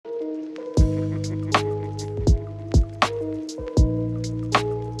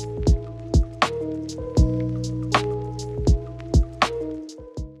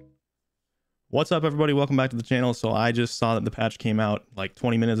What's up, everybody? Welcome back to the channel. So I just saw that the patch came out like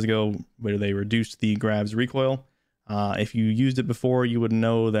 20 minutes ago where they reduced the Grav's recoil. If you used it before, you would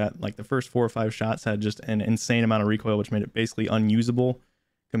know that like the first 4 or 5 shots had just an insane amount of recoil, which made it basically unusable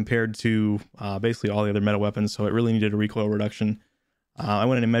compared to basically all the other meta weapons. So it really needed a recoil reduction. I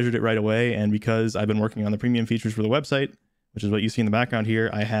went in and measured it right away, and because I've been working on the premium features for the website, which is what you see in the background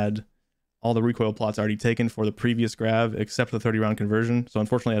here, I had all the recoil plots already taken for the previous Grav except the 30-round conversion. So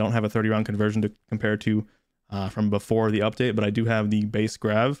unfortunately, I don't have a 30-round conversion to compare to from before the update, but I do have the base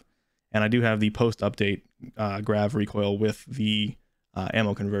Grav, and I do have the post-update Grav recoil with the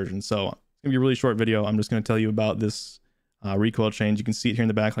ammo conversion. So it's gonna be a really short video. I'm just gonna tell you about this recoil change. You can see it here in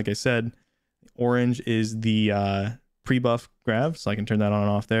the back. Like I said, orange is the pre-buff Grav, so I can turn that on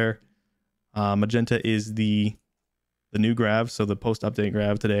and off there. Magenta is the new Grav, so the post-update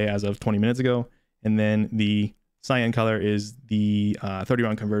Grav today as of 20 minutes ago. And then the cyan color is the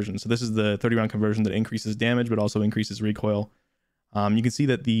 30-round conversion. So this is the 30-round conversion that increases damage but also increases recoil. You can see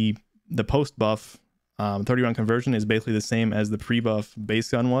that the post-buff 30-round conversion is basically the same as the pre-buff base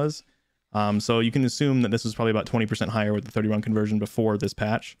gun was. So you can assume that this was probably about 20% higher with the 30-round conversion before this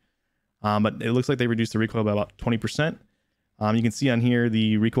patch. But it looks like they reduced the recoil by about 20%. You can see on here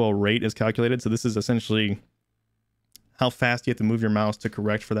the recoil rate is calculated. So this is essentially how fast you have to move your mouse to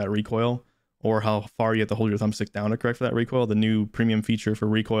correct for that recoil, or how far you have to hold your thumbstick down to correct for that recoil. The new premium feature for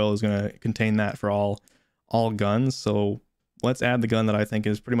recoil is going to contain that for all guns. So let's add the gun that I think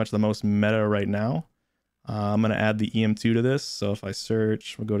is pretty much the most meta right now. I'm going to add the EM2 to this. So if I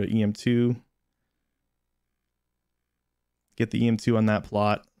search, we'll go to EM2, get the EM2 on that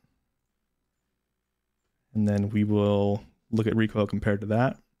plot, and then we will look at recoil compared to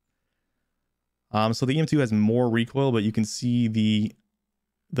that. So the EM2 has more recoil, but you can see the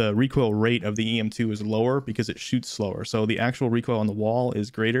recoil rate of the EM2 is lower because it shoots slower. So the actual recoil on the wall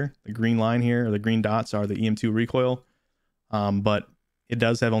is greater. The green line here, or the green dots, are the EM2 recoil, but it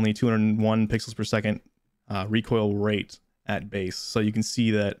does have only 201 pixels per second recoil rate at base. So you can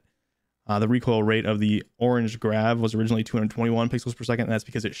see that the recoil rate of the orange Grav was originally 221 pixels per second, and that's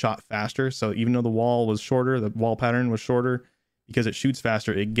because it shot faster. So even though the wall was shorter, the wall pattern was shorter, because it shoots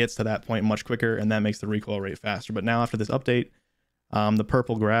faster, it gets to that point much quicker, and that makes the recoil rate faster. But now after this update, the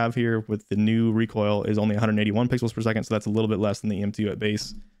purple Grav here with the new recoil is only 181 pixels per second, so that's a little bit less than the EM2 at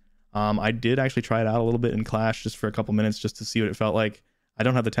base. I did actually try it out a little bit in Clash just for a couple minutes just to see what it felt like. I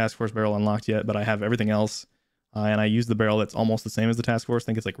don't have the Task Force barrel unlocked yet, but I have everything else, and I used the barrel that's almost the same as the Task Force. I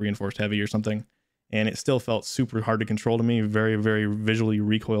think it's like Reinforced Heavy or something, and it still felt super hard to control to me, very, very visually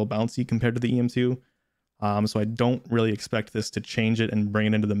recoil bouncy compared to the EM2. So I don't really expect this to change it and bring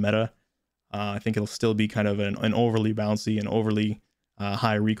it into the meta. I think it'll still be kind of an overly bouncy and overly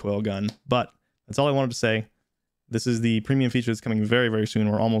high recoil gun. But that's all I wanted to say. This is the premium feature that's coming very, very soon.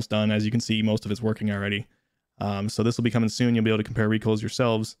 We're almost done. As you can see, most of it's working already. So this will be coming soon. You'll be able to compare recoils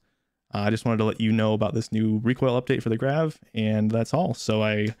yourselves. I just wanted to let you know about this new recoil update for the Grav, and that's all. So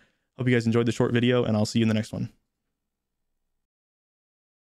I hope you guys enjoyed the short video, and I'll see you in the next one.